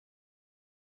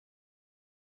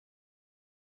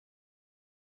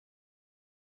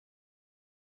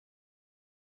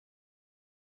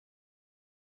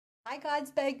Hi,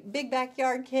 God's Big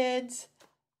Backyard kids.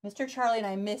 Mr. Charlie and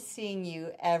I miss seeing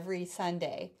you every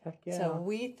Sunday. Heck yeah. So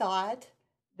we thought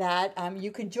that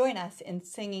you could join us in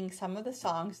singing some of the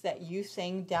songs that you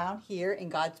sing down here in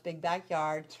God's Big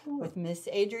Backyard with Miss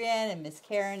Adrienne and Miss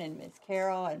Karen and Miss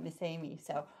Carol and Miss Amy.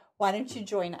 So why don't you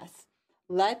join us?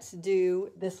 Let's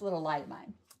do This Little Light of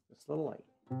Mine. This little light.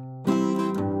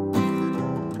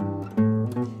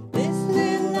 This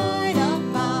little light of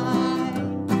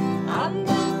mine, I'm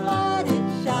gonna let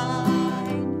it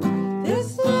shine.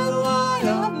 This little light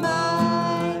of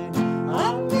mine,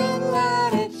 I'm gonna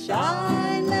let it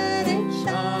shine, let it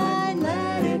shine,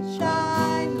 let it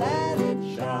shine, let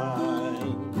it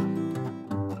shine.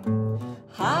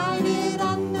 Hide it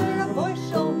under a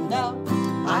bushel, no,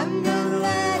 I'm gonna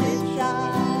let it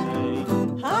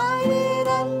shine. Hide it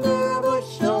under a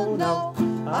bushel, no,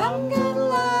 I'm gonna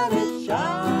let it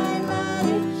shine, let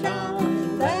it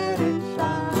shine, let it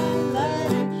shine,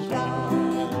 let it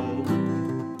shine.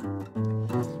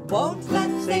 Won't let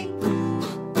Satan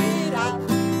get out,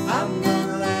 I'm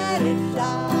gonna let it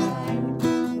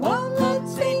shine. Won't let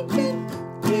Satan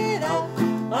get out,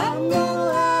 I'm gonna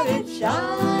let it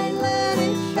shine, let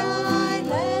it shine,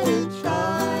 let it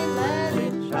shine, let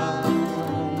it shine.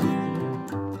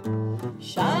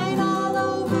 Shine all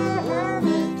over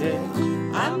Hermitage,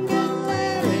 I'm gonna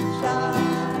let it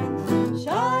shine.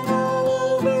 Shine all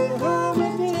over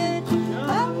Hermitage,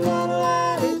 I'm gonna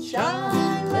let it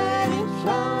shine, let it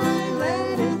shine,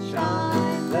 let it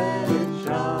shine, let it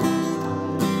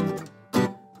shine.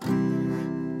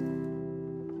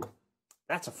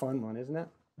 That's a fun one, isn't it?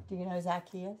 Do you know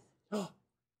Zacchaeus? I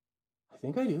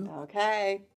think I do.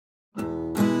 Okay.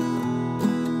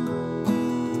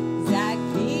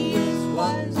 Zacchaeus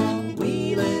was a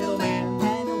wee little man,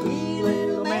 and a wee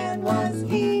little man was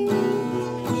he.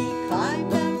 He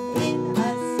climbed up in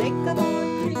a sycamore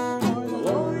tree, for the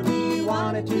Lord he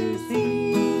wanted to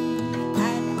see.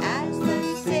 And as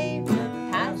the Savior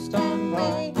passed on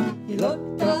by, he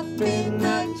looked up in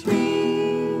the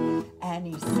tree, and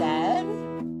he said,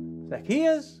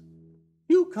 Zacchaeus,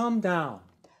 you come down.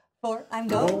 For I'm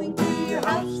going to your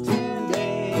house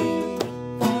today.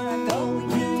 For I'm going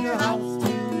to your house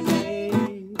today.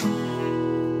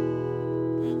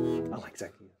 I like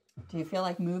Zacchaeus. Do you feel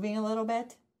like moving a little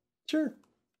bit? Sure.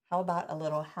 How about a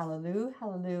little hallelujah,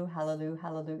 hallelujah, hallelujah,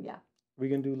 hallelujah? We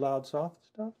can do loud, soft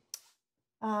stuff?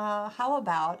 How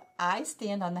about I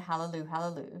stand on the hallelujah,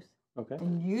 hallelujah, Okay.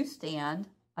 and you stand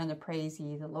on the praise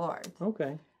ye the Lord.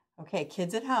 Okay. Okay,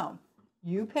 kids at home,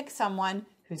 you pick someone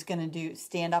who's going to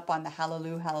stand up on the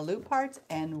hallelujah, hallelujah parts,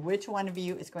 and which one of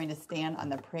you is going to stand on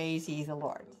the praise ye the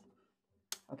Lord.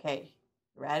 Okay,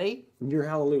 ready? You're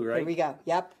hallelujah, right? Here we go.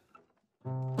 Yep.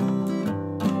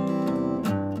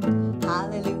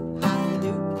 Hallelujah,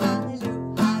 hallelujah,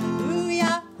 hallelujah,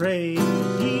 hallelujah. Praise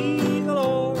ye the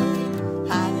Lord.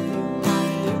 Hallelujah,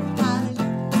 hallelujah,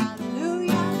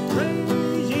 hallelujah, hallelujah.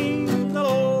 Praise ye the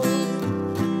Lord.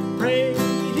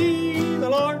 Praise ye the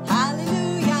Lord.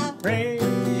 Hallelujah, Praise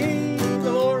ye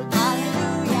the Lord.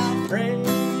 hallelujah,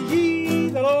 Praise ye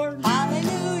the Lord.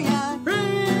 hallelujah.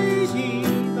 Praise ye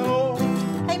the Lord.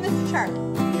 Hey, Mr. Charlie,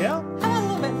 Yeah. how about a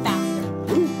little bit faster?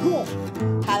 Ooh, cool.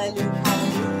 Hallelujah,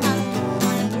 hallelujah,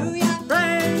 hallelujah.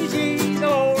 Praise ye the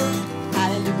Lord.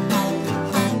 Hallelujah,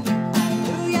 hallelujah,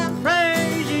 hallelujah.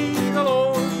 Praise ye the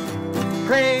Lord.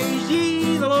 Praise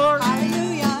ye the Lord.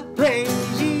 Hallelujah,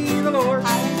 Praise ye the Lord.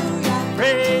 hallelujah,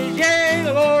 Praise ye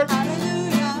the Lord.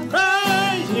 hallelujah.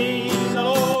 Praise ye the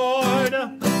Lord.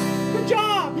 Good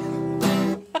job.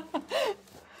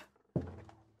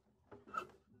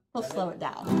 We'll slow it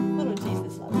down. Little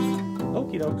Jesus loves you.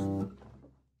 Okie dokes.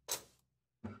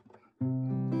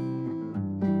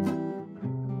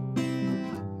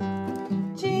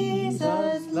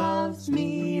 Jesus loves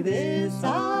me, this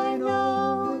I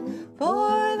know, for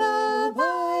the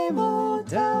Bible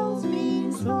tells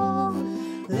me so.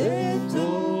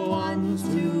 Little ones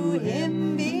to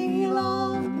him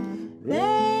belong,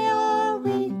 they are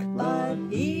weak, but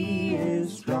he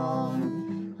is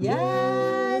strong.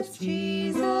 Yes,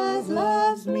 Jesus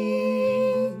loves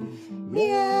me.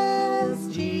 Yes,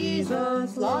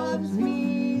 Jesus loves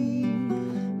me.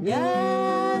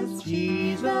 Yes,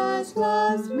 Jesus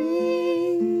loves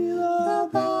me. The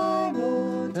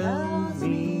Bible tells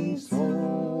me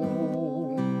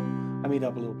so. I made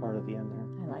up a little part at the end there.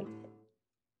 I liked it.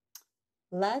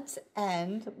 Let's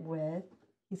end with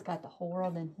He's got the whole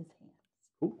world in his hands.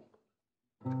 Ooh.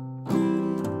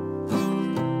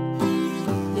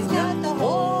 He's got the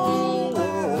whole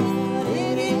world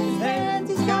in his hands.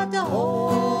 He's got the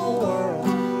whole world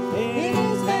in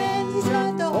his hands. He's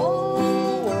got the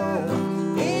whole world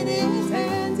in his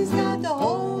hands. He's got the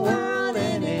whole world.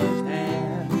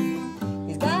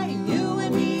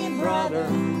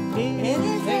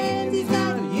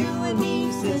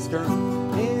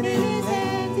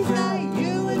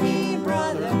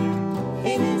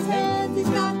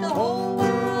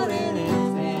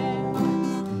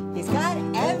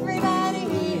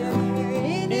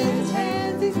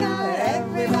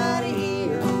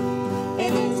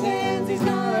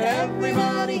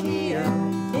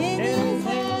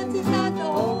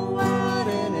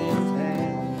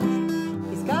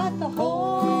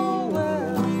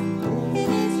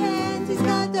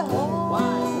 the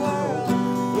whole world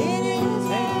in his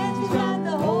hands. He's got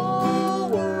the whole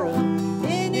world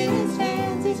in his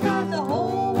hands. He's got the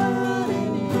whole world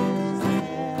in his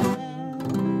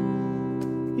hands.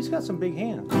 He's got some big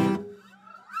hands.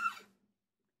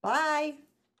 Bye.